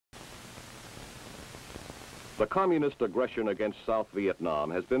The communist aggression against South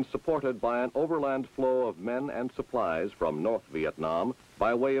Vietnam has been supported by an overland flow of men and supplies from North Vietnam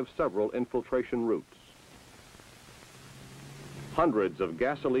by way of several infiltration routes. Hundreds of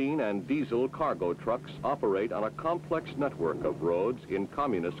gasoline and diesel cargo trucks operate on a complex network of roads in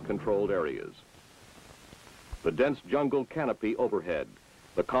communist-controlled areas. The dense jungle canopy overhead,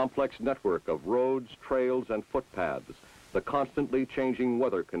 the complex network of roads, trails, and footpaths, the constantly changing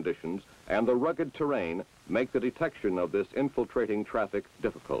weather conditions, and the rugged terrain make the detection of this infiltrating traffic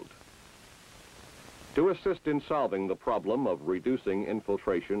difficult. To assist in solving the problem of reducing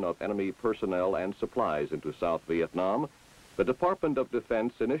infiltration of enemy personnel and supplies into South Vietnam, the Department of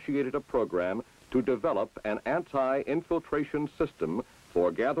Defense initiated a program to develop an anti-infiltration system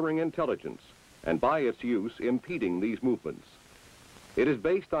for gathering intelligence and by its use impeding these movements. It is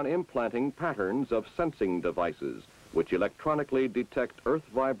based on implanting patterns of sensing devices which electronically detect earth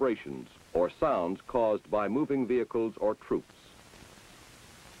vibrations or sounds caused by moving vehicles or troops.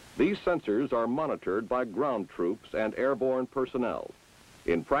 These sensors are monitored by ground troops and airborne personnel.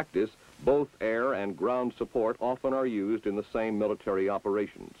 In practice, both air and ground support often are used in the same military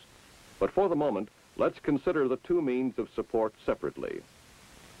operations. But for the moment, let's consider the two means of support separately.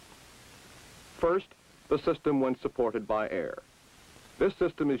 First, the system when supported by air. This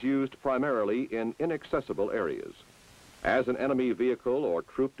system is used primarily in inaccessible areas. As an enemy vehicle or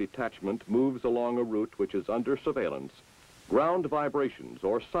troop detachment moves along a route which is under surveillance, ground vibrations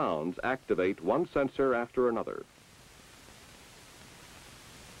or sounds activate one sensor after another.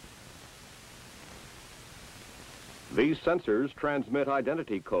 These sensors transmit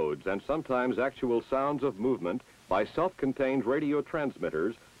identity codes and sometimes actual sounds of movement by self-contained radio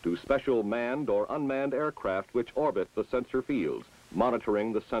transmitters to special manned or unmanned aircraft which orbit the sensor fields,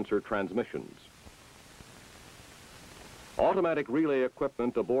 monitoring the sensor transmissions. Automatic relay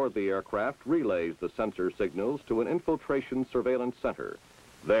equipment aboard the aircraft relays the sensor signals to an infiltration surveillance center.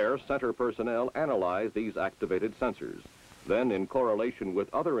 There, center personnel analyze these activated sensors. Then, in correlation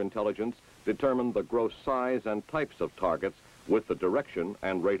with other intelligence, determine the gross size and types of targets with the direction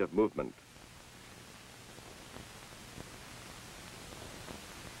and rate of movement.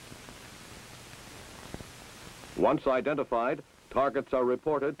 Once identified, targets are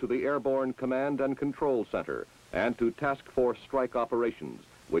reported to the Airborne Command and Control Center and to Task Force Strike Operations,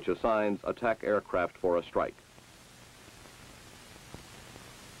 which assigns attack aircraft for a strike.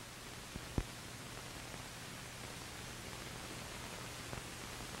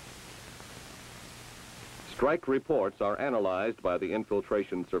 Strike reports are analyzed by the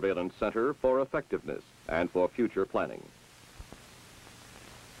Infiltration Surveillance Center for effectiveness and for future planning.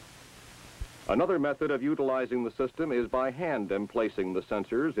 Another method of utilizing the system is by hand emplacing the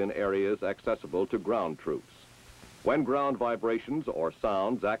sensors in areas accessible to ground troops. When ground vibrations or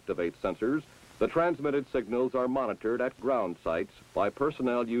sounds activate sensors, the transmitted signals are monitored at ground sites by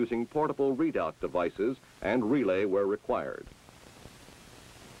personnel using portable readout devices and relay where required.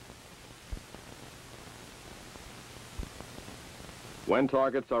 When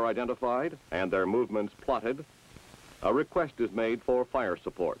targets are identified and their movements plotted, a request is made for fire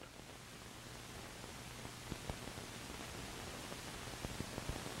support.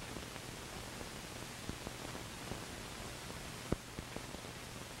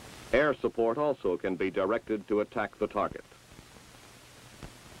 Air support also can be directed to attack the target.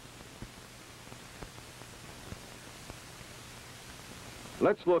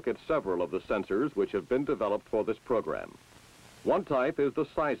 Let's look at several of the sensors which have been developed for this program. One type is the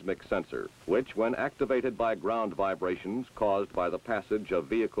seismic sensor, which, when activated by ground vibrations caused by the passage of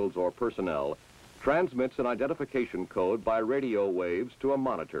vehicles or personnel, transmits an identification code by radio waves to a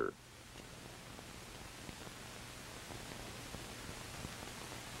monitor.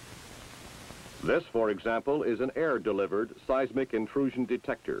 This, for example, is an air-delivered seismic intrusion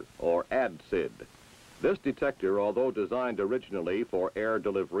detector, or ADSID. This detector, although designed originally for air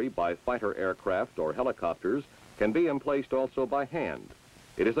delivery by fighter aircraft or helicopters, can be emplaced also by hand.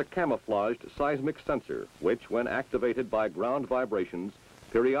 It is a camouflaged seismic sensor, which, when activated by ground vibrations,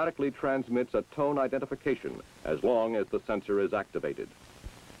 periodically transmits a tone identification as long as the sensor is activated.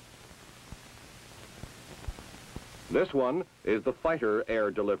 This one is the Fighter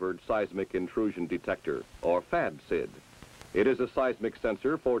Air-Delivered Seismic Intrusion Detector, or FADSID. It is a seismic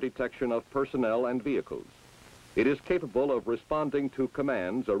sensor for detection of personnel and vehicles. It is capable of responding to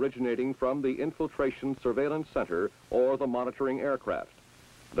commands originating from the Infiltration Surveillance Center or the monitoring aircraft.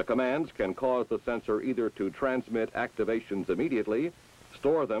 The commands can cause the sensor either to transmit activations immediately,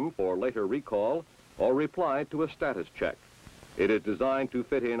 store them for later recall, or reply to a status check. It is designed to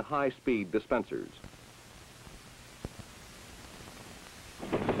fit in high-speed dispensers.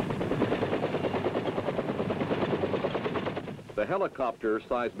 The helicopter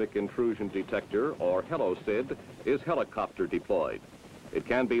seismic intrusion detector, or HELOCID, is helicopter deployed. It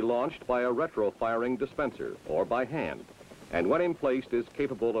can be launched by a retro-firing dispenser or by hand, and when in place is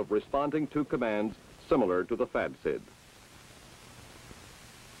capable of responding to commands similar to the FADSID.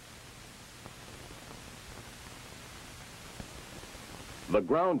 The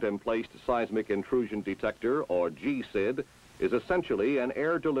ground-emplaced seismic intrusion detector, or GSID, is essentially an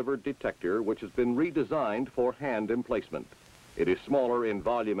air-delivered detector which has been redesigned for hand emplacement. It is smaller in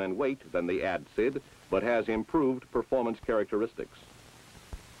volume and weight than the ADSID, but has improved performance characteristics.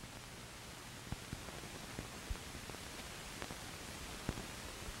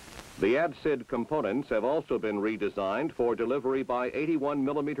 The ADSID components have also been redesigned for delivery by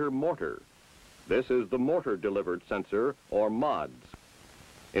 81mm mortar. This is the mortar-delivered sensor, or MODS.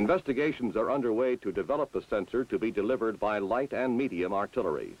 Investigations are underway to develop the sensor to be delivered by light and medium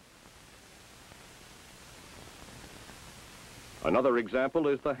artillery. Another example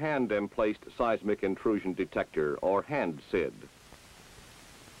is the hand-emplaced seismic intrusion detector, or HAND-SID.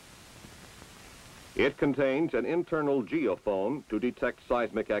 It contains an internal geophone to detect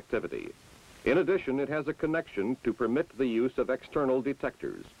seismic activity. In addition, it has a connection to permit the use of external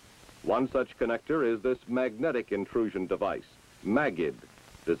detectors. One such connector is this magnetic intrusion device, MAGID,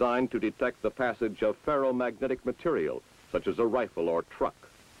 designed to detect the passage of ferromagnetic material, such as a rifle or truck.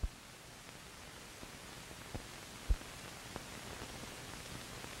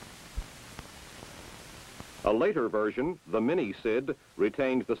 A later version, the Mini-SID,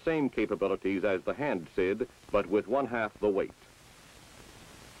 retains the same capabilities as the hand-SID, but with 1/2 the weight.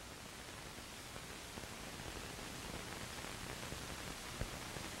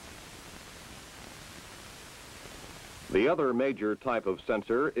 The other major type of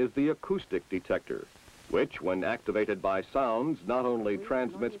sensor is the acoustic detector, which, when activated by sounds, not only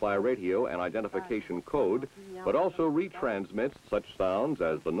transmits by radio an identification code, but also retransmits such sounds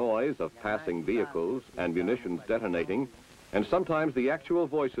as the noise of passing vehicles and munitions detonating, and sometimes the actual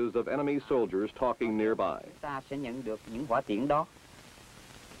voices of enemy soldiers talking nearby.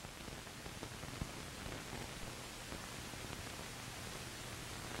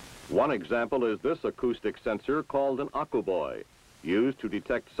 One example is this acoustic sensor called an Akuboy, used to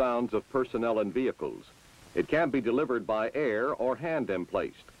detect sounds of personnel and vehicles. It can be delivered by air or hand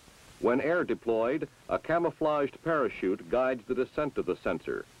emplaced. When air deployed, a camouflaged parachute guides the descent of the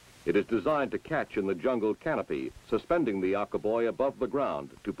sensor. It is designed to catch in the jungle canopy, suspending the Akuboy above the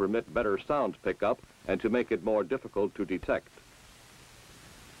ground to permit better sound pickup and to make it more difficult to detect.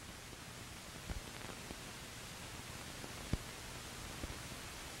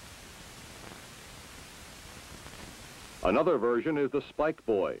 Another version is the Spike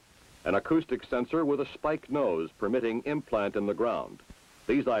Boy, an acoustic sensor with a spike nose permitting implant in the ground.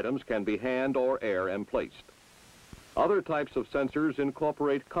 These items can be hand or air emplaced. Other types of sensors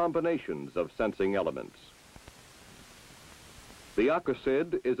incorporate combinations of sensing elements. The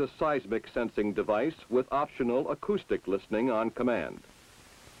AkuSID is a seismic sensing device with optional acoustic listening on command.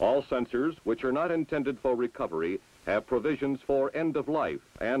 All sensors, which are not intended for recovery, have provisions for end-of-life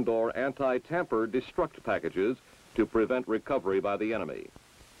and/or anti-tamper destruct packages to prevent recovery by the enemy.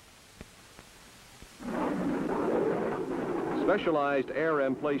 Specialized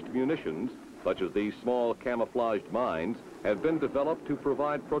air-emplaced munitions, such as these small camouflaged mines, have been developed to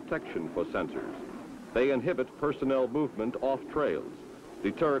provide protection for sensors. They inhibit personnel movement off trails,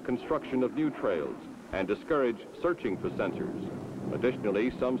 deter construction of new trails, and discourage searching for sensors.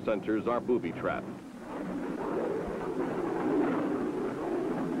 Additionally, some sensors are booby-trapped.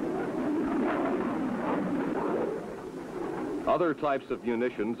 Other types of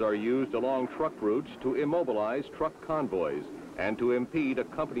munitions are used along truck routes to immobilize truck convoys and to impede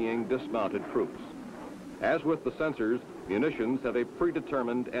accompanying dismounted troops. As with the sensors, munitions have a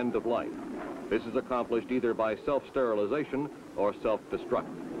predetermined end of life. This is accomplished either by self-sterilization or self-destruct.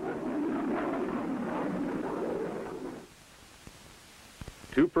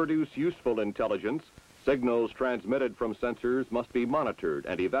 To produce useful intelligence, signals transmitted from sensors must be monitored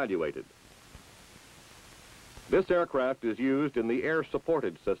and evaluated. This aircraft is used in the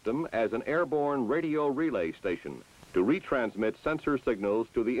air-supported system as an airborne radio relay station to retransmit sensor signals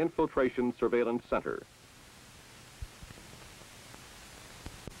to the Infiltration Surveillance Center.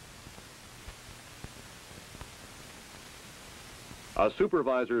 A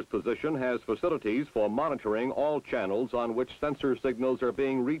supervisor's position has facilities for monitoring all channels on which sensor signals are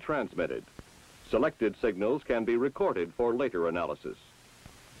being retransmitted. Selected signals can be recorded for later analysis.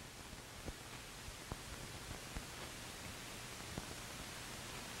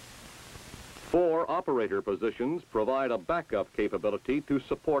 Four operator positions provide a backup capability to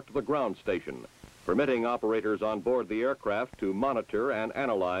support the ground station. permitting operators on board the aircraft to monitor and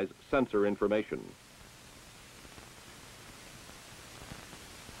analyze sensor information.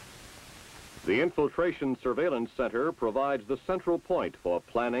 The Infiltration Surveillance Center provides the central point for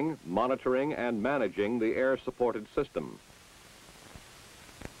planning, monitoring, and managing the air-supported system.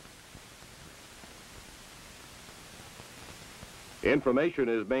 Information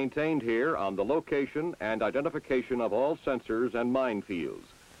is maintained here on the location and identification of all sensors and minefields.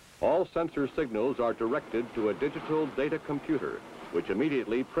 All sensor signals are directed to a digital data computer, which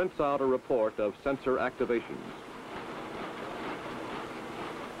immediately prints out a report of sensor activations.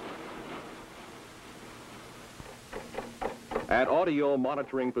 At audio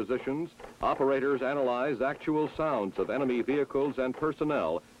monitoring positions, operators analyze actual sounds of enemy vehicles and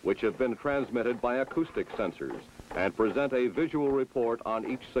personnel which have been transmitted by acoustic sensors and present a visual report on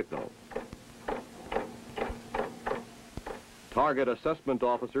each signal. Target assessment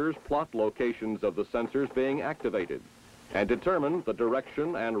officers plot locations of the sensors being activated and determine the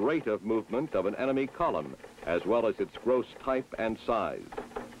direction and rate of movement of an enemy column, as well as its gross type and size.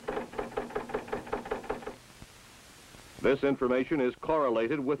 This information is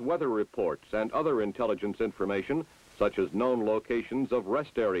correlated with weather reports and other intelligence information, such as known locations of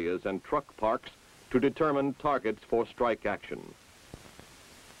rest areas and truck parks, to determine targets for strike action.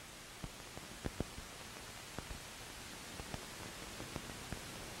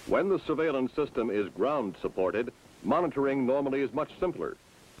 When the surveillance system is ground supported, monitoring normally is much simpler.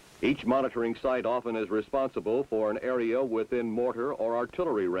 Each monitoring site often is responsible for an area within mortar or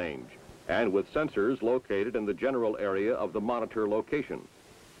artillery range, and with sensors located in the general area of the monitor location.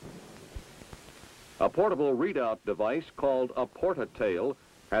 A portable readout device called a Porta-Tail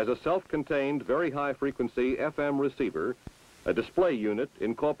has a self-contained very high-frequency FM receiver, a display unit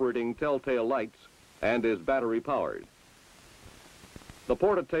incorporating telltale lights, and is battery-powered. The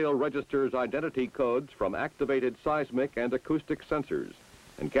Porta-Tail registers identity codes from activated seismic and acoustic sensors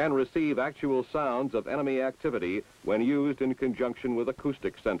and can receive actual sounds of enemy activity when used in conjunction with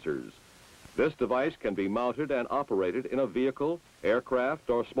acoustic sensors. This device can be mounted and operated in a vehicle, aircraft,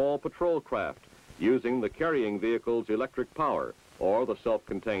 or small patrol craft using the carrying vehicle's electric power or the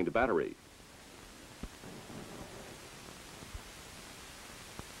self-contained battery.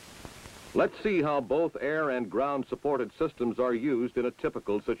 Let's see how both air and ground-supported systems are used in a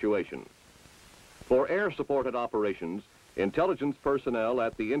typical situation. For air-supported operations, intelligence personnel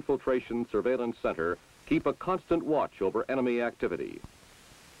at the Infiltration Surveillance Center keep a constant watch over enemy activity.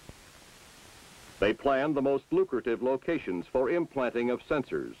 They plan the most lucrative locations for implanting of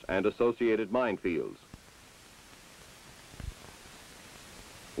sensors and associated minefields.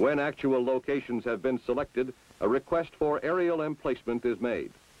 When actual locations have been selected, a request for aerial emplacement is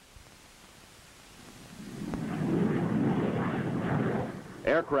made.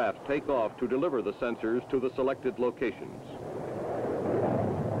 Aircraft take off to deliver the sensors to the selected locations.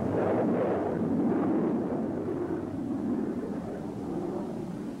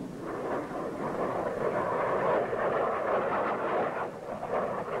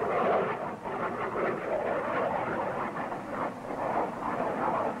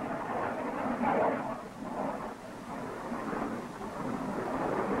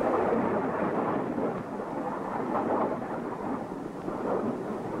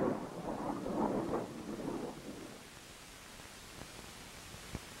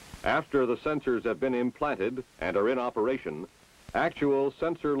 After the sensors have been implanted and are in operation, actual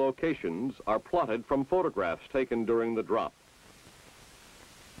sensor locations are plotted from photographs taken during the drop.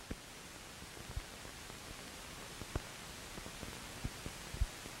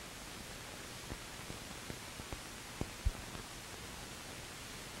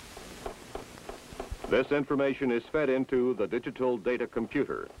 This information is fed into the digital data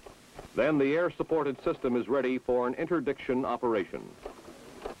computer. Then the air-supported system is ready for an interdiction operation.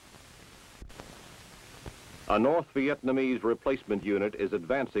 A North Vietnamese replacement unit is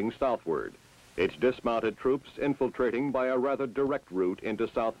advancing southward, its dismounted troops infiltrating by a rather direct route into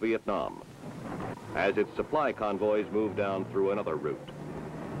South Vietnam, as its supply convoys move down through another route.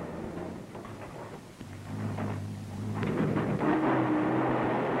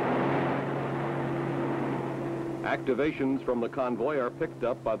 Activations from the convoy are picked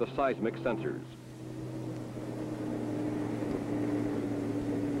up by the seismic sensors.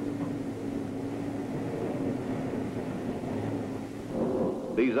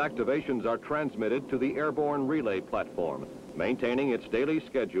 These activations are transmitted to the airborne relay platform, maintaining its daily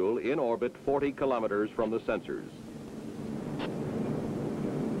schedule in orbit 40 kilometers from the sensors.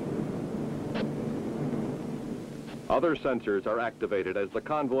 Other sensors are activated as the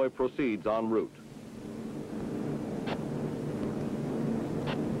convoy proceeds en route.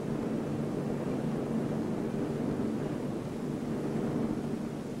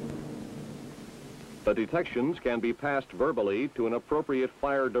 The detections can be passed verbally to an appropriate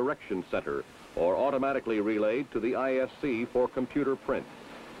fire direction center or automatically relayed to the ISC for computer print.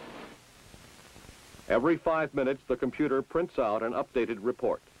 Every 5 minutes, the computer prints out an updated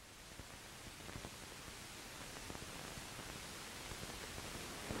report.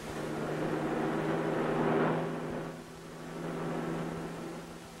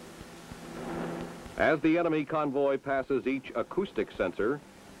 As the enemy convoy passes each acoustic sensor,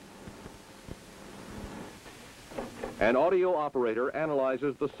 an audio operator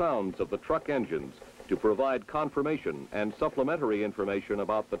analyzes the sounds of the truck engines to provide confirmation and supplementary information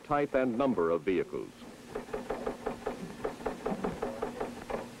about the type and number of vehicles.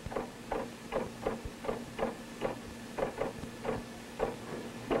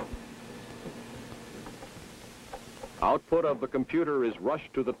 Output of the computer is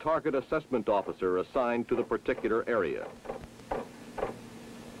rushed to the target assessment officer assigned to the particular area.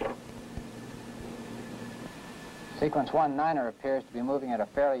 Sequence 1 Niner appears to be moving at a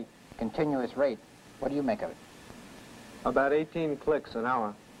fairly continuous rate. What do you make of it? About 18 clicks an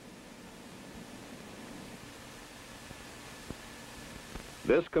hour.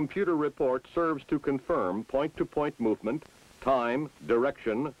 This computer report serves to confirm point-to-point movement, time,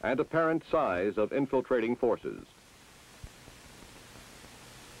 direction, and apparent size of infiltrating forces.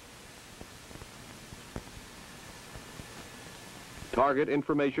 Target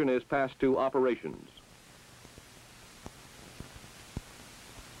information is passed to operations.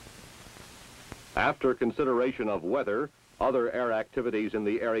 After consideration of weather, other air activities in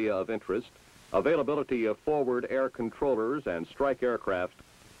the area of interest, availability of forward air controllers and strike aircraft,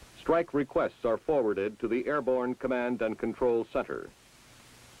 strike requests are forwarded to the Airborne Command and Control Center.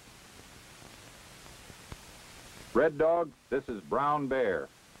 Red Dog, this is Brown Bear.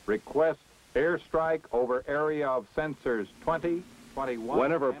 Request airstrike over area of sensors 20, 21,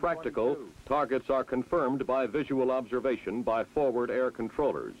 Whenever and practical, 22. targets are confirmed by visual observation by forward air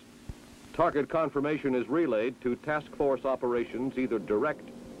controllers. Target confirmation is relayed to task force operations either direct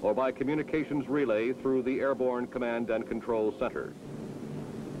or by communications relay through the Airborne Command and Control Center.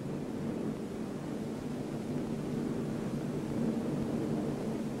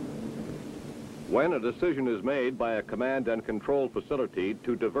 When a decision is made by a command and control facility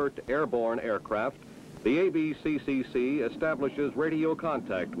to divert airborne aircraft, the ABCCC establishes radio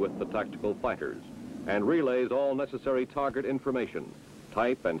contact with the tactical fighters and relays all necessary target information,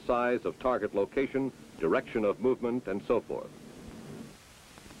 type and size of target location, direction of movement, and so forth.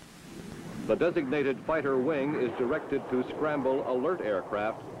 The designated fighter wing is directed to scramble alert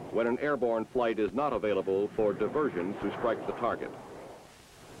aircraft when an airborne flight is not available for diversion to strike the target.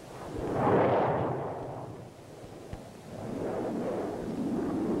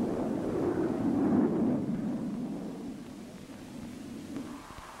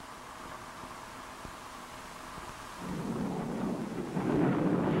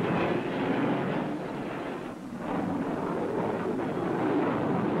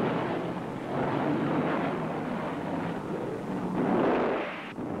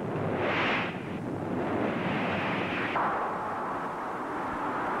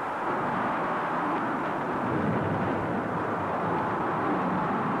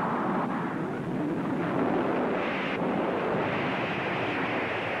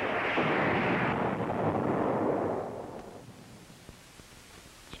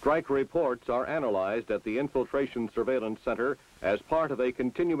 Strike reports are analyzed at the Infiltration Surveillance Center as part of a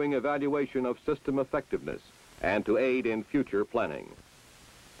continuing evaluation of system effectiveness and to aid in future planning.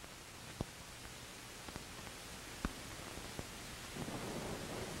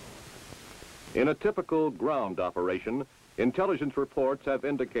 In a typical ground operation, intelligence reports have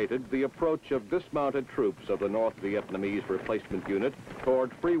indicated the approach of dismounted troops of the North Vietnamese Replacement Unit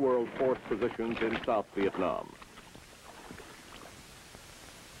toward Free World Force positions in South Vietnam.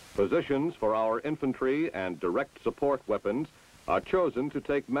 Positions for our infantry and direct support weapons are chosen to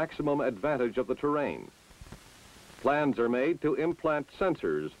take maximum advantage of the terrain. Plans are made to implant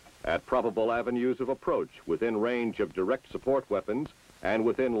sensors at probable avenues of approach within range of direct support weapons and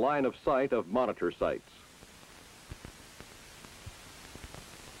within line of sight of monitor sites.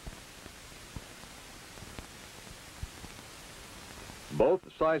 Both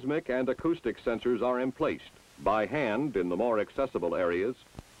seismic and acoustic sensors are emplaced by hand in the more accessible areas,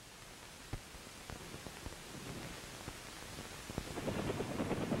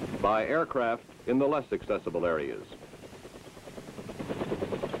 by aircraft in the less accessible areas.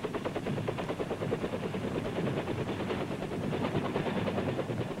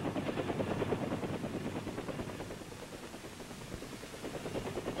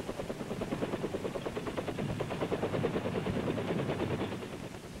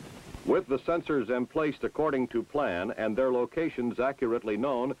 With the sensors emplaced according to plan and their locations accurately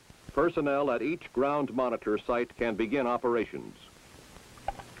known, personnel at each ground monitor site can begin operations.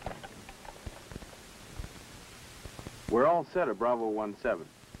 We're all set at Bravo 17.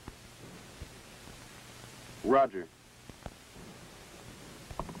 Roger.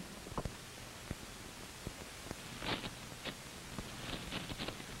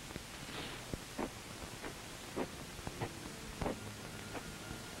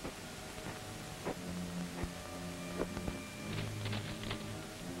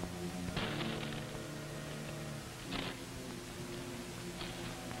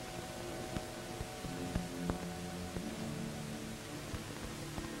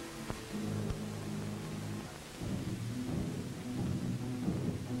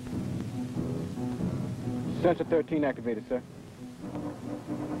 Sensor 13 activated, sir.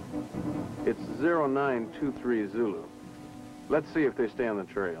 It's 0923 Zulu. Let's see if they stay on the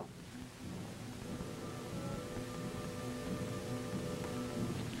trail.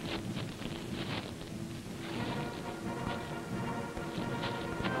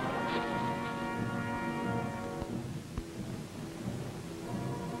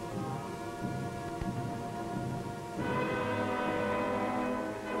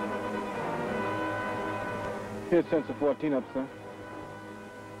 Here's sensor 14 up, sir.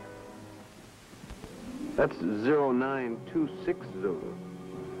 That's 0926 Zulu.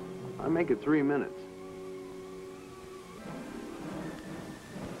 I make it 3 minutes.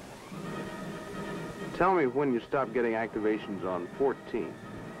 Tell me when you stop getting activations on 14.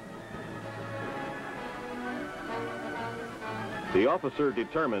 The officer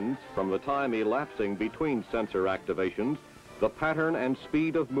determines, from the time elapsing between sensor activations, the pattern and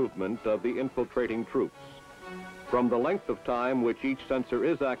speed of movement of the infiltrating troops. From the length of time which each sensor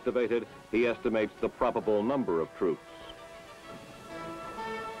is activated, he estimates the probable number of troops.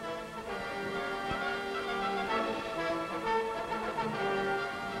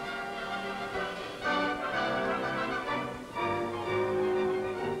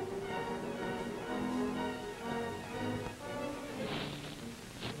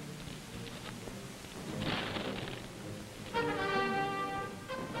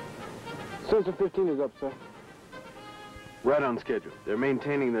 Sensor 15 is up, sir. Right on schedule. They're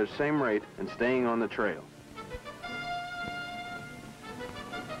maintaining their same rate and staying on the trail.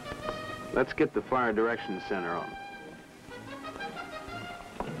 Let's get the fire direction center on.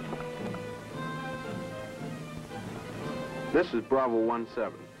 This is Bravo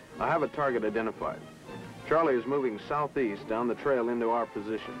 17. I have a target identified. Charlie is moving southeast down the trail into our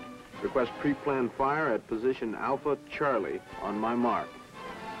position. Request pre-planned fire at position Alpha Charlie on my mark.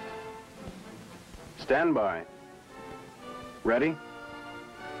 Stand by. Ready?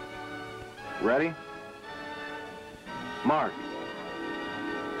 Ready? Mark.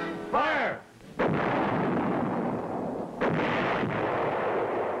 Fire!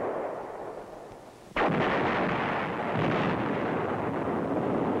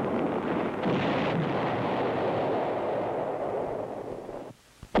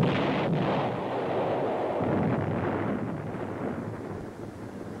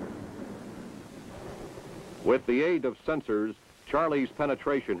 With the aid of sensors, Charlie's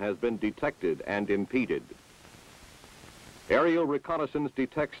penetration has been detected and impeded. Aerial reconnaissance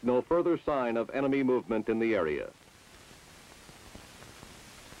detects no further sign of enemy movement in the area.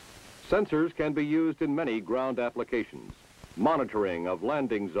 Sensors can be used in many ground applications: monitoring of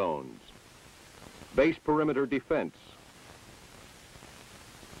landing zones, base perimeter defense,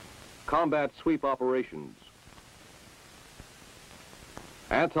 combat sweep operations,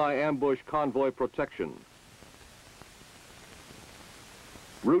 anti-ambush convoy protection,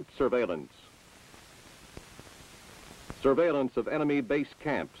 route surveillance, surveillance of enemy base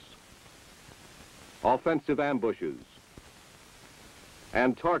camps, offensive ambushes,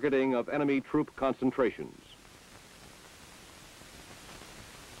 and targeting of enemy troop concentrations.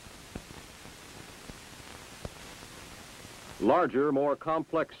 Larger, more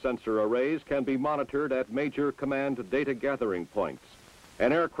complex sensor arrays can be monitored at major command data gathering points.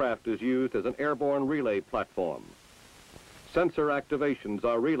 An aircraft is used as an airborne relay platform. Sensor activations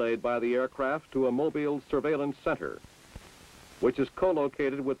are relayed by the aircraft to a mobile surveillance center, which is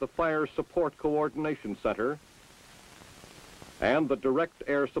co-located with the Fire Support Coordination Center and the Direct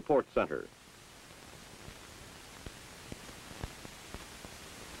Air Support Center.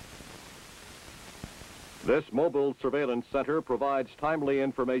 This mobile surveillance center provides timely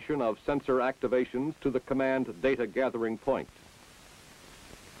information of sensor activations to the command data gathering point.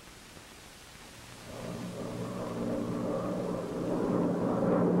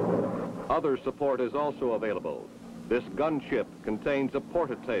 Other support is also available. This gunship contains a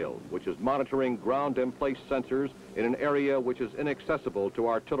portatail, which is monitoring ground-in-place sensors in an area which is inaccessible to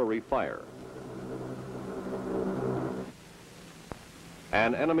artillery fire.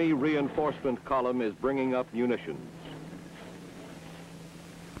 An enemy reinforcement column is bringing up munitions.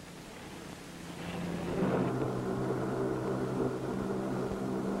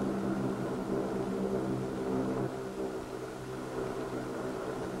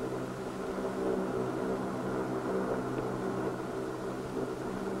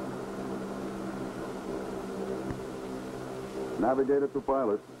 Navigator to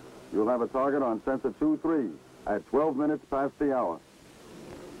pilot, you'll have a target on sensor 2-3 at 12 minutes past the hour.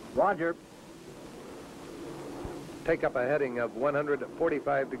 Roger. Take up a heading of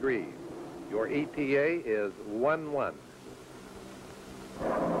 145 degrees. Your ETA is 1-1.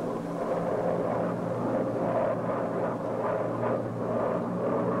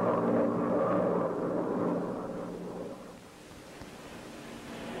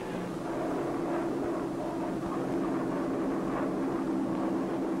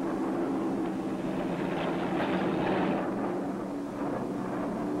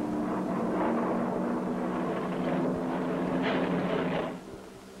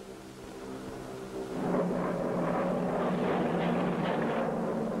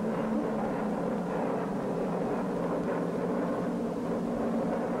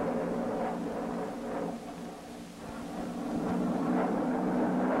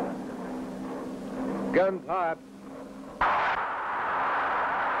 Guns hot.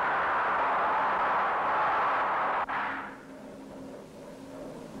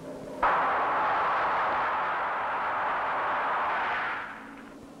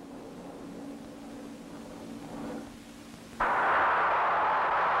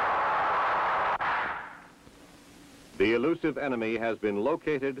 The elusive enemy has been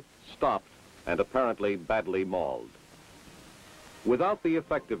located, stopped, and apparently badly mauled. Without the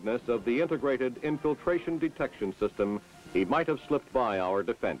effectiveness of the integrated infiltration detection system, he might have slipped by our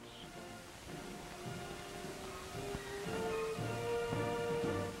defense.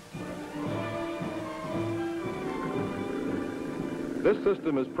 This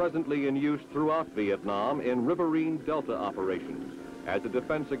system is presently in use throughout Vietnam in riverine delta operations as a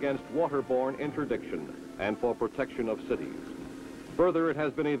defense against waterborne interdiction and for protection of cities. Further, it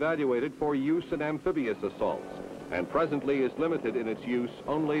has been evaluated for use in amphibious assaults, and presently is limited in its use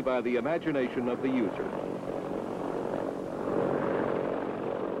only by the imagination of the user.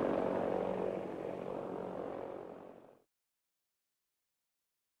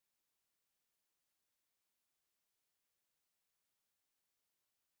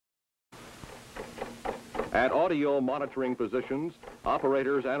 At audio monitoring positions,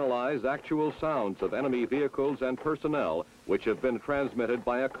 operators analyze actual sounds of enemy vehicles and personnel which have been transmitted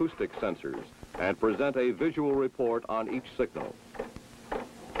by acoustic sensors and present a visual report on each signal.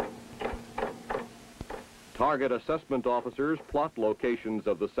 Target assessment officers plot locations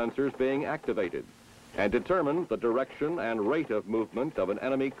of the sensors being activated and determine the direction and rate of movement of an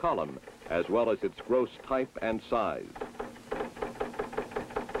enemy column, as well as its gross type and size.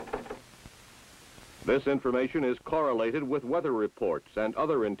 This information is correlated with weather reports and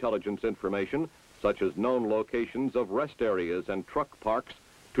other intelligence information, such as known locations of rest areas and truck parks,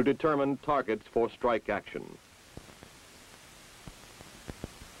 to determine targets for strike action.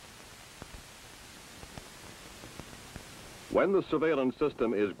 When the surveillance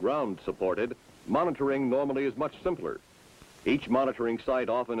system is ground supported, monitoring normally is much simpler. Each monitoring site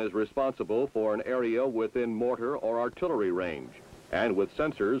often is responsible for an area within mortar or artillery range, and with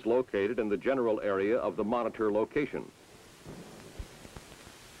sensors located in the general area of the monitor location.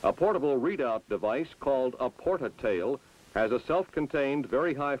 A portable readout device called a portatail has a self-contained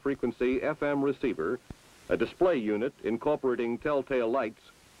very high-frequency FM receiver, a display unit incorporating telltale lights,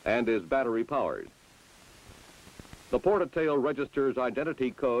 and is battery-powered. The portatail registers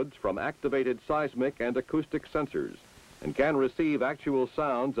identity codes from activated seismic and acoustic sensors and can receive actual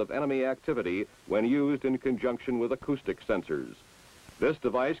sounds of enemy activity when used in conjunction with acoustic sensors. This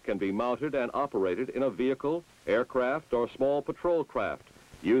device can be mounted and operated in a vehicle, aircraft, or small patrol craft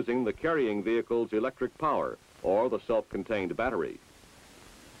using the carrying vehicle's electric power or the self-contained battery.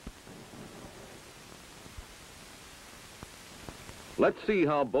 Let's see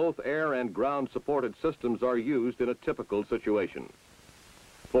how both air and ground-supported systems are used in a typical situation.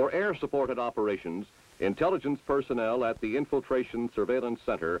 For air-supported operations, intelligence personnel at the Infiltration Surveillance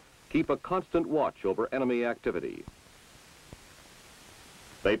Center keep a constant watch over enemy activity.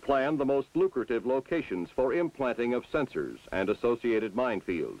 They plan the most lucrative locations for implanting of sensors and associated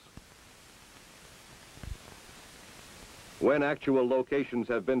minefields. When actual locations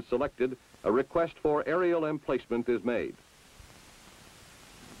have been selected, a request for aerial emplacement is made.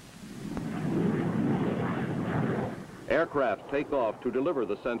 Aircraft take off to deliver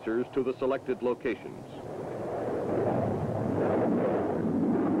the sensors to the selected locations.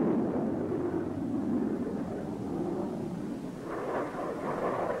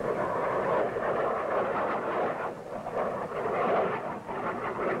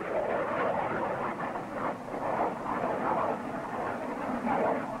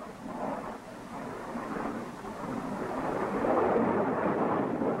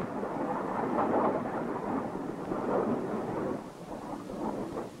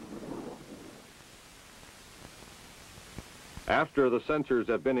 After the sensors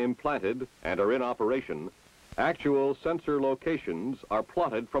have been implanted and are in operation, actual sensor locations are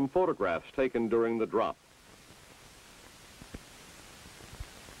plotted from photographs taken during the drop.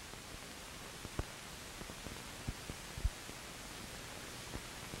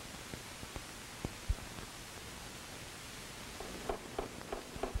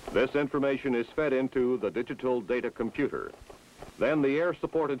 This information is fed into the digital data computer. Then the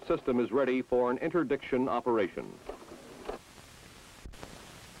air-supported system is ready for an interdiction operation.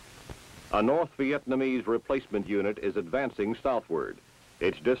 A North Vietnamese replacement unit is advancing southward,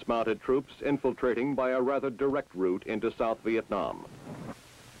 its dismounted troops infiltrating by a rather direct route into South Vietnam.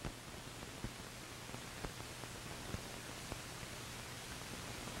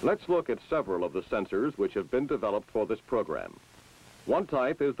 Let's look at several of the sensors which have been developed for this program. One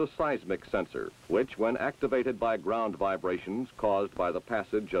type is the seismic sensor, which, when activated by ground vibrations caused by the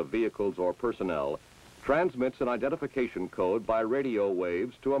passage of vehicles or personnel, transmits an identification code by radio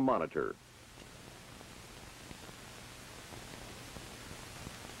waves to a monitor.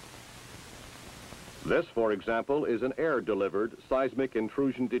 This, for example, is an air-delivered seismic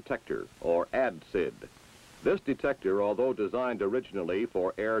intrusion detector, or ADSID. This detector, although designed originally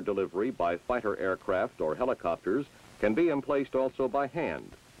for air delivery by fighter aircraft or helicopters, can be emplaced also by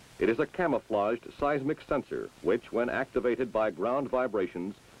hand. It is a camouflaged seismic sensor, which, when activated by ground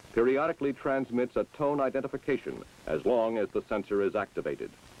vibrations, periodically transmits a tone identification as long as the sensor is activated.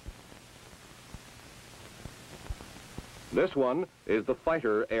 This one is the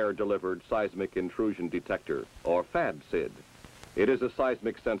Fighter Air-Delivered Seismic Intrusion Detector, or FADSID. It is a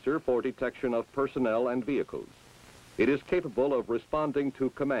seismic sensor for detection of personnel and vehicles. It is capable of responding to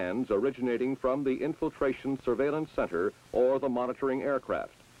commands originating from the Infiltration Surveillance Center or the monitoring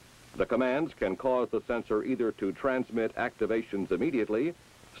aircraft. The commands can cause the sensor either to transmit activations immediately,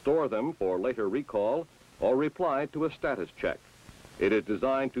 store them for later recall, or reply to a status check. It is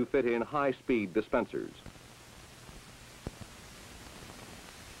designed to fit in high-speed dispensers.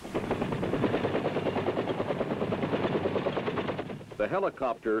 The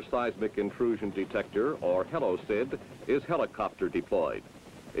Helicopter Seismic Intrusion Detector, or HELOCID, is helicopter deployed.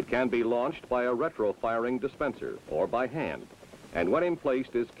 It can be launched by a retro-firing dispenser or by hand, and when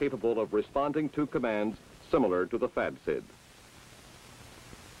emplaced is capable of responding to commands similar to the FADSID.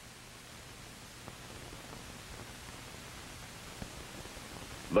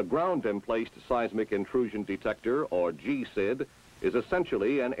 The ground-emplaced seismic intrusion detector, or GSID, is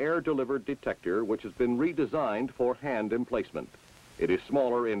essentially an air-delivered detector which has been redesigned for hand emplacement. It is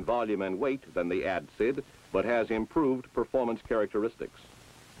smaller in volume and weight than the ADSID, but has improved performance characteristics.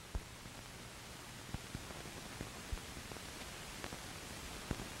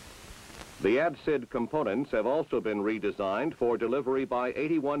 The ADSID components have also been redesigned for delivery by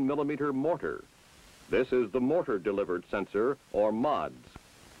 81mm mortar. This is the mortar-delivered sensor, or MODS.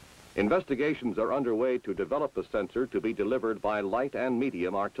 Investigations are underway to develop the sensor to be delivered by light and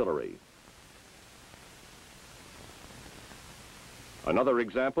medium artillery. Another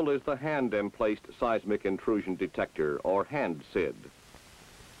example is the hand-emplaced seismic intrusion detector, or HAND-SID.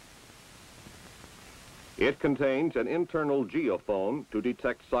 It contains an internal geophone to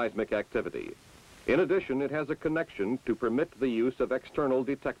detect seismic activity. In addition, it has a connection to permit the use of external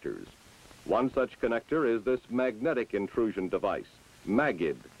detectors. One such connector is this magnetic intrusion device,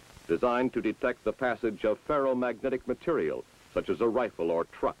 MAGID, designed to detect the passage of ferromagnetic material, such as a rifle or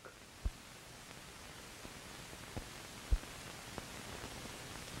truck.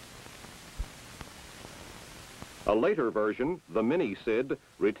 A later version, the Mini-SID,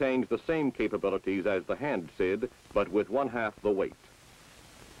 retains the same capabilities as the Hand-SID, but with 1/2 the weight.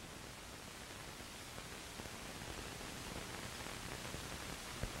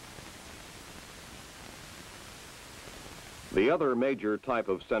 The other major type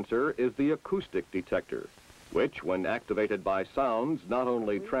of sensor is the acoustic detector. which, when activated by sounds, not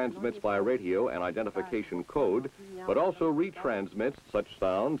only transmits by radio an identification code, but also retransmits such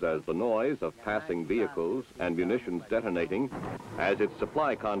sounds as the noise of passing vehicles and munitions detonating as its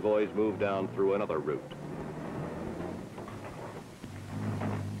supply convoys move down through another route.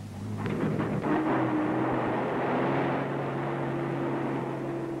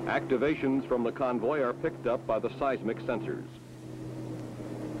 Activations from the convoy are picked up by the seismic sensors.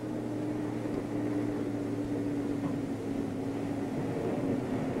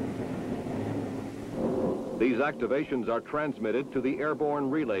 These activations are transmitted to the airborne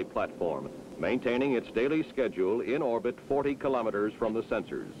relay platform, maintaining its daily schedule in orbit 40 kilometers from the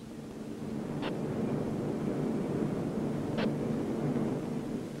sensors.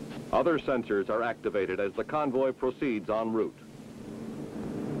 Other sensors are activated as the convoy proceeds en route.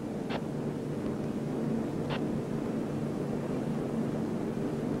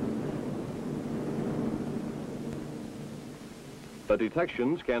 The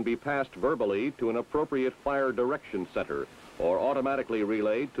detections can be passed verbally to an appropriate fire direction center or automatically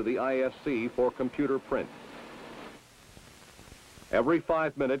relayed to the ISC for computer print. Every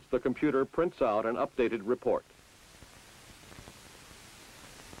 5 minutes, the computer prints out an updated report.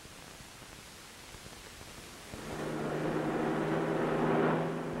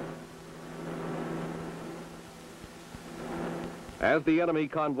 As the enemy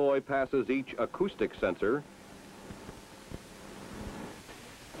convoy passes each acoustic sensor,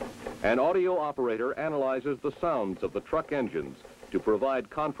 an audio operator analyzes the sounds of the truck engines to provide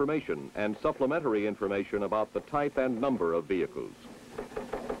confirmation and supplementary information about the type and number of vehicles.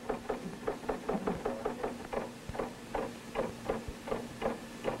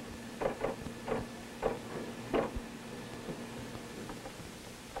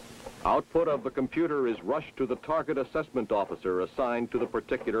 Output of the computer is rushed to the target assessment officer assigned to the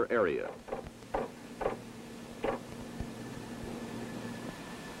particular area.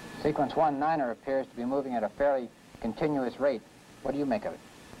 Sequence 19er appears to be moving at a fairly continuous rate. What do you make of it?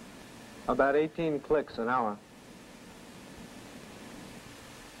 About 18 clicks an hour.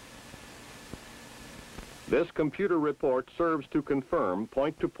 This computer report serves to confirm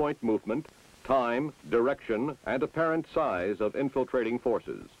point-to-point movement, time, direction, and apparent size of infiltrating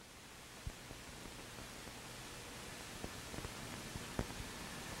forces.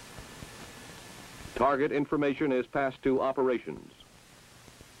 Target information is passed to operations.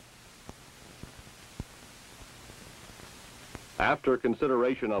 After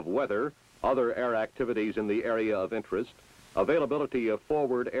consideration of weather, other air activities in the area of interest, availability of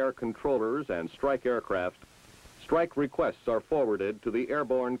forward air controllers and strike aircraft, strike requests are forwarded to the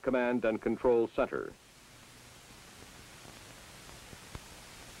Airborne Command and Control Center.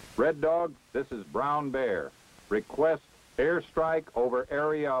 Red Dog, this is Brown Bear. Request airstrike over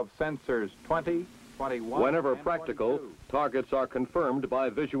area of sensors 20, 21, Whenever and practical, 22. targets are confirmed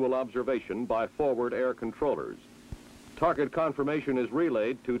by visual observation by forward air controllers. Target confirmation is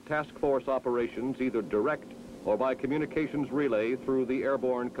relayed to task force operations either direct or by communications relay through the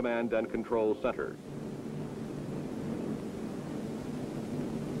Airborne Command and Control Center.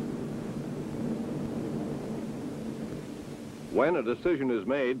 When a decision is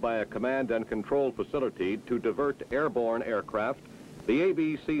made by a command and control facility to divert airborne aircraft, the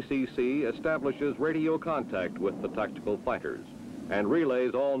ABCCC establishes radio contact with the tactical fighters and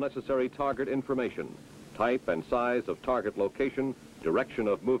relays all necessary target information, type and size of target location, direction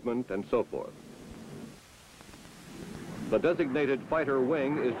of movement, and so forth. The designated fighter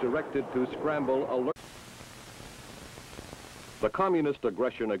wing is directed to scramble alert. The communist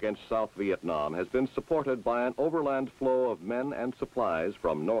aggression against South Vietnam has been supported by an overland flow of men and supplies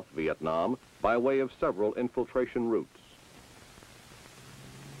from North Vietnam by way of several infiltration routes.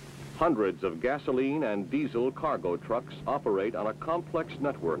 Hundreds of gasoline and diesel cargo trucks operate on a complex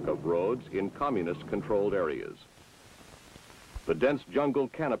network of roads in communist-controlled areas. The dense jungle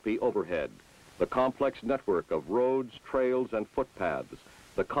canopy overhead, the complex network of roads, trails, and footpaths,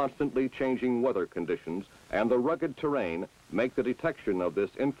 the constantly changing weather conditions, and the rugged terrain make the detection of this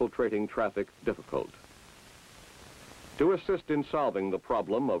infiltrating traffic difficult. To assist in solving the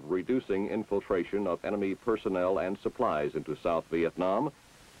problem of reducing infiltration of enemy personnel and supplies into South Vietnam,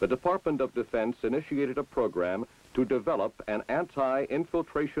 the Department of Defense initiated a program to develop an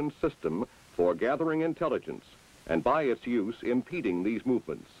anti-infiltration system for gathering intelligence and by its use impeding these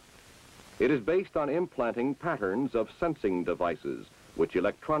movements. It is based on implanting patterns of sensing devices which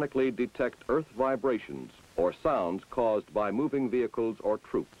electronically detect earth vibrations or sounds caused by moving vehicles or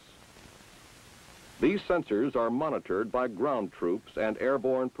troops. These sensors are monitored by ground troops and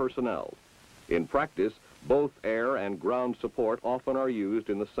airborne personnel. In practice, both air and ground support often are used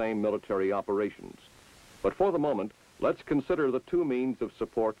in the same military operations. But for the moment, let's consider the two means of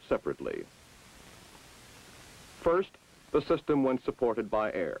support separately. First, the system when supported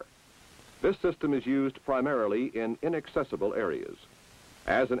by air. This system is used primarily in inaccessible areas.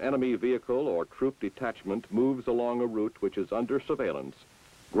 As an enemy vehicle or troop detachment moves along a route which is under surveillance,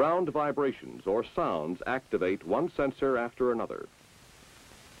 ground vibrations or sounds activate one sensor after another.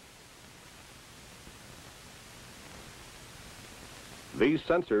 These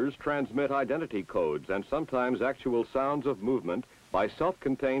sensors transmit identity codes and sometimes actual sounds of movement by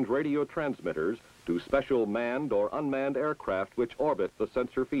self-contained radio transmitters to special manned or unmanned aircraft which orbit the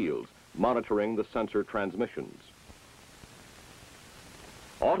sensor fields, monitoring the sensor transmissions.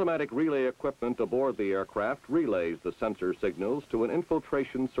 Automatic relay equipment aboard the aircraft relays the sensor signals to an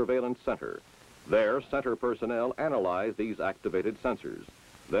infiltration surveillance center. There, center personnel analyze these activated sensors.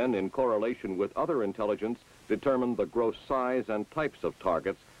 Then, in correlation with other intelligence, determine the gross size and types of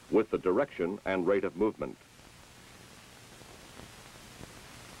targets with the direction and rate of movement.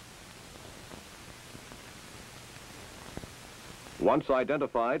 Once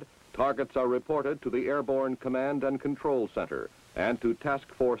identified, targets are reported to the Airborne Command and Control Center and to Task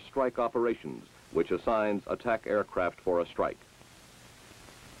Force Strike Operations, which assigns attack aircraft for a strike.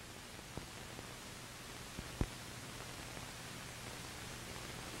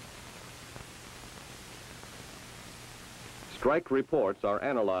 Strike reports are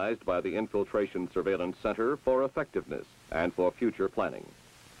analyzed by the Infiltration Surveillance Center for effectiveness and for future planning.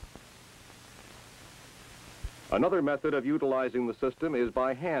 Another method of utilizing the system is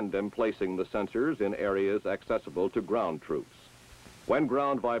by hand emplacing the sensors in areas accessible to ground troops. When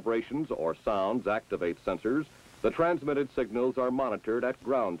ground vibrations or sounds activate sensors, the transmitted signals are monitored at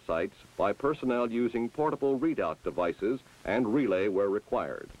ground sites by personnel using portable readout devices and relay where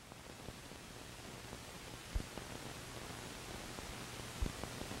required.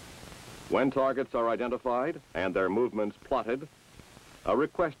 When targets are identified and their movements plotted, a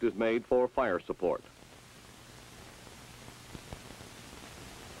request is made for fire support.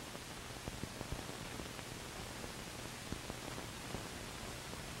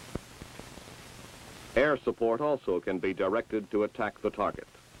 Air support also can be directed to attack the target.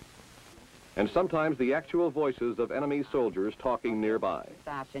 And sometimes the actual voices of enemy soldiers talking nearby.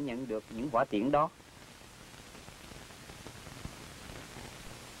 Ta sẽ nhận được những quả tiễn đó.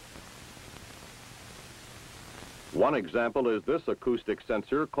 One example is this acoustic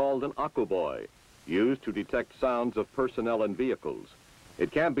sensor called an Akuboy, used to detect sounds of personnel and vehicles.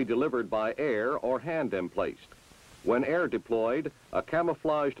 It can be delivered by air or hand emplaced. When air deployed, a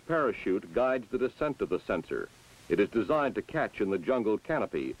camouflaged parachute guides the descent of the sensor. It is designed to catch in the jungle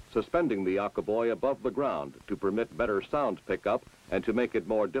canopy, suspending the Akuboy above the ground to permit better sound pickup and to make it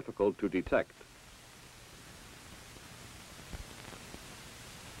more difficult to detect.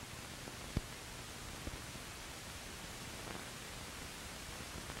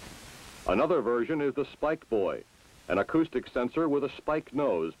 Another version is the Spike Boy, an acoustic sensor with a spike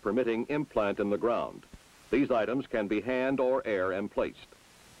nose permitting implant in the ground. These items can be hand or air emplaced.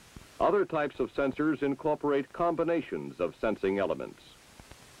 Other types of sensors incorporate combinations of sensing elements.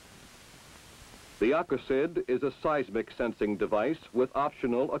 The Akusid is a seismic sensing device with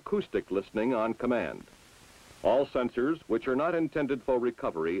optional acoustic listening on command. All sensors, which are not intended for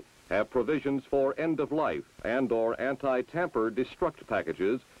recovery, have provisions for end-of-life and or anti-tamper destruct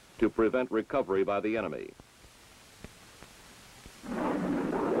packages to prevent recovery by the enemy.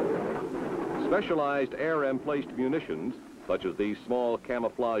 Specialized air-emplaced munitions, such as these small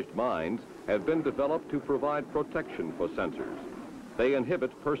camouflaged mines, have been developed to provide protection for sensors. They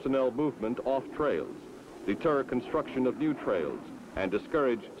inhibit personnel movement off trails, deter construction of new trails, and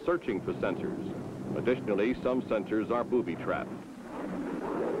discourage searching for sensors. Additionally, some sensors are booby-trapped.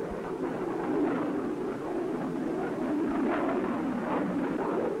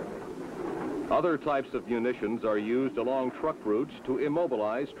 Other types of munitions are used along truck routes to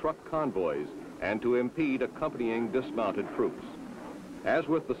immobilize truck convoys and to impede accompanying dismounted troops. As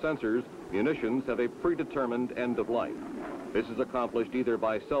with the sensors, munitions have a predetermined end of life. This is accomplished either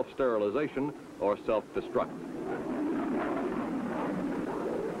by self-sterilization or self-destruct.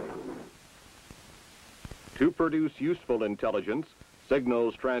 To produce useful intelligence,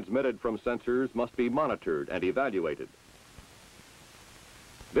 signals transmitted from sensors must be monitored and evaluated.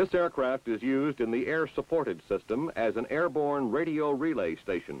 This aircraft is used in the air-supported system as an airborne radio relay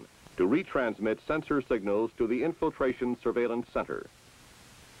station to retransmit sensor signals to the Infiltration Surveillance Center.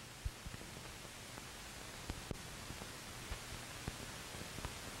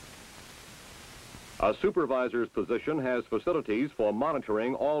 A supervisor's position has facilities for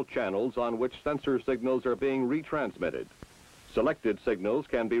monitoring all channels on which sensor signals are being retransmitted. Selected signals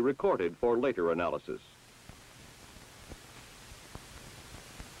can be recorded for later analysis.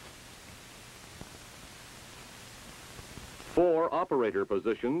 4 operator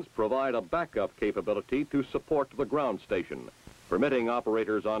positions provide a backup capability to support the ground station, permitting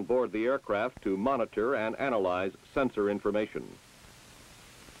operators on board the aircraft to monitor and analyze sensor information.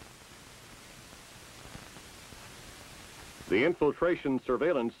 The Infiltration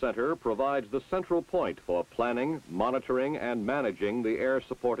Surveillance Center provides the central point for planning, monitoring, and managing the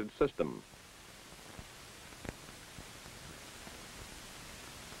air-supported system.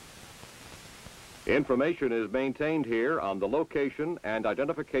 Information is maintained here on the location and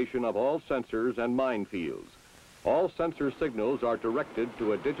identification of all sensors and minefields. All sensor signals are directed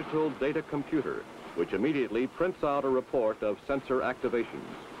to a digital data computer, which immediately prints out a report of sensor activations.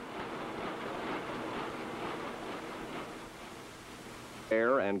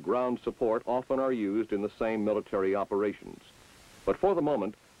 Air and ground support often are used in the same military operations. But for the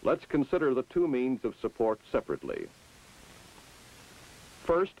moment, let's consider the 2 means of support separately.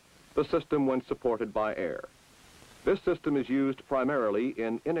 First, the system when supported by air. This system is used primarily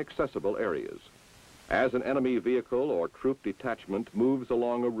in inaccessible areas. As an enemy vehicle or troop detachment moves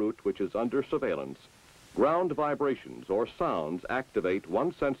along a route which is under surveillance, ground vibrations or sounds activate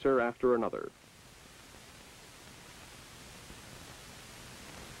one sensor after another.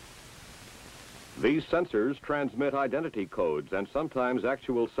 These sensors transmit identity codes and sometimes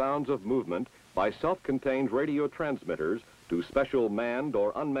actual sounds of movement by self-contained radio transmitters to special manned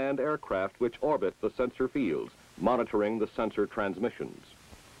or unmanned aircraft which orbit the sensor fields, monitoring the sensor transmissions.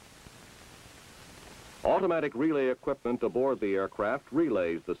 Automatic relay equipment aboard the aircraft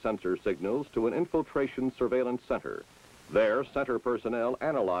relays the sensor signals to an infiltration surveillance center. There, center personnel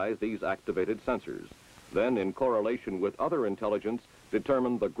analyze these activated sensors. Then, in correlation with other intelligence,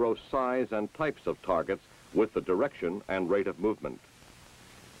 determine the gross size and types of targets with the direction and rate of movement.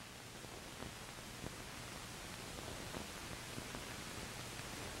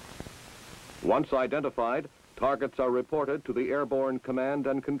 Once identified, targets are reported to the Airborne Command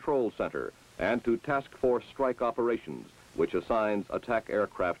and Control Center and to Task Force Strike Operations, which assigns attack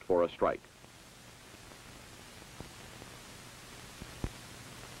aircraft for a strike.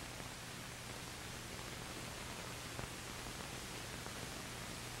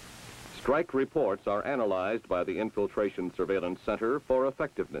 Strike reports are analyzed by the Infiltration Surveillance Center for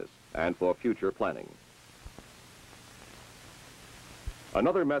effectiveness and for future planning.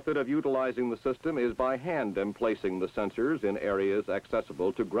 Another method of utilizing the system is by hand emplacing the sensors in areas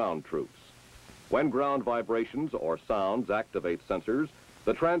accessible to ground troops. When ground vibrations or sounds activate sensors,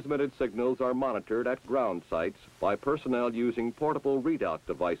 the transmitted signals are monitored at ground sites by personnel using portable readout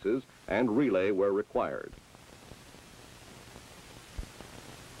devices and relay where required.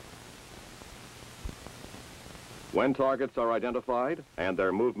 When targets are identified and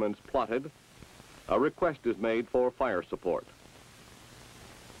their movements plotted, a request is made for fire support.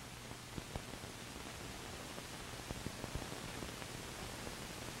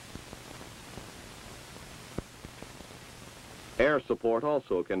 Air support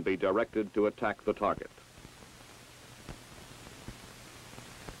also can be directed to attack the target.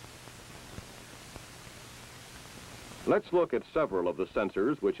 Let's look at several of the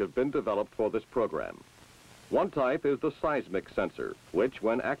sensors which have been developed for this program. One type is the seismic sensor, which,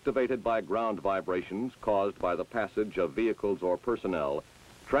 when activated by ground vibrations caused by the passage of vehicles or personnel,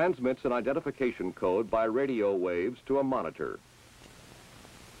 transmits an identification code by radio waves to a monitor.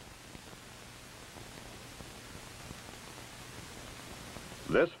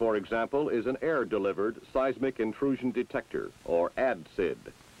 This, for example, is an air-delivered seismic intrusion detector, or ADSID.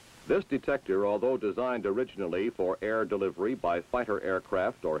 This detector, although designed originally for air delivery by fighter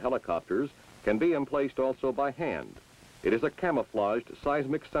aircraft or helicopters, can be emplaced also by hand. It is a camouflaged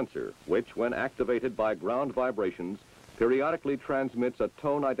seismic sensor, which, when activated by ground vibrations, periodically transmits a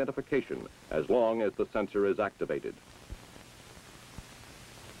tone identification as long as the sensor is activated.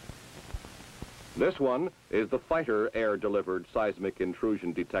 This one is the Fighter Air-Delivered Seismic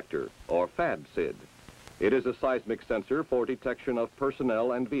Intrusion Detector, or FADSID. It is a seismic sensor for detection of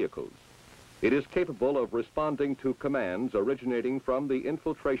personnel and vehicles. It is capable of responding to commands originating from the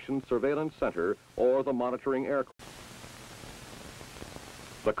Infiltration Surveillance Center or the monitoring aircraft.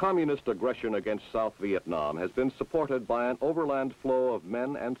 The communist aggression against South Vietnam has been supported by an overland flow of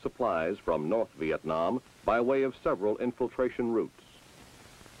men and supplies from North Vietnam by way of several infiltration routes.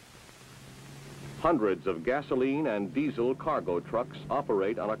 Hundreds of gasoline and diesel cargo trucks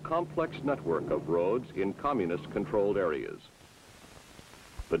operate on a complex network of roads in communist-controlled areas.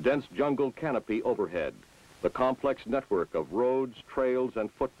 The dense jungle canopy overhead, the complex network of roads, trails,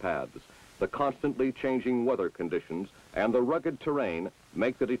 and footpaths, the constantly changing weather conditions, and the rugged terrain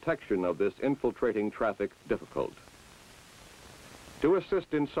make the detection of this infiltrating traffic difficult. To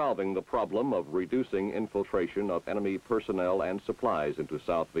assist in solving the problem of reducing infiltration of enemy personnel and supplies into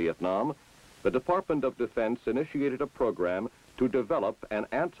South Vietnam, the Department of Defense initiated a program to develop an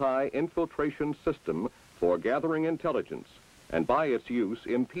anti-infiltration system for gathering intelligence and by its use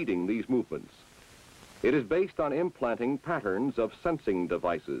impeding these movements. It is based on implanting patterns of sensing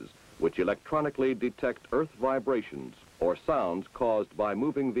devices which electronically detect earth vibrations or sounds caused by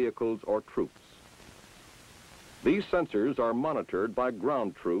moving vehicles or troops. These sensors are monitored by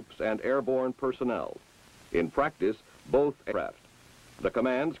ground troops and airborne personnel. In practice, both aircraft. The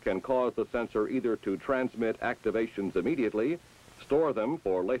commands can cause the sensor either to transmit activations immediately, store them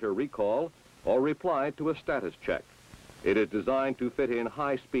for later recall, or reply to a status check. It is designed to fit in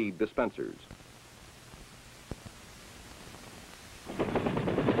high-speed dispensers.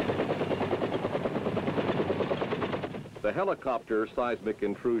 The helicopter seismic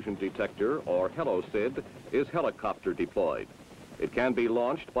intrusion detector, or HELOCID, is helicopter deployed. It can be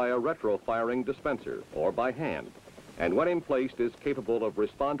launched by a retro-firing dispenser or by hand, and when emplaced is capable of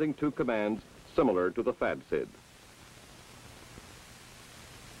responding to commands similar to the FADSID.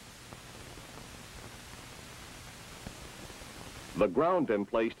 The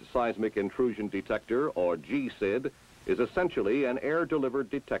ground-emplaced seismic intrusion detector, or GSID, is essentially an air-delivered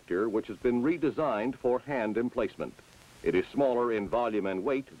detector which has been redesigned for hand emplacement. It is smaller in volume and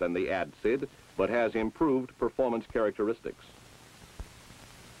weight than the ADSID, but has improved performance characteristics.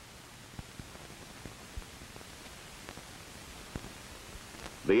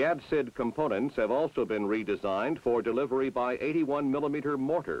 The ADSID components have also been redesigned for delivery by 81mm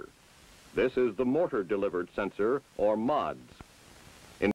mortar. This is the mortar-delivered sensor, or MODS.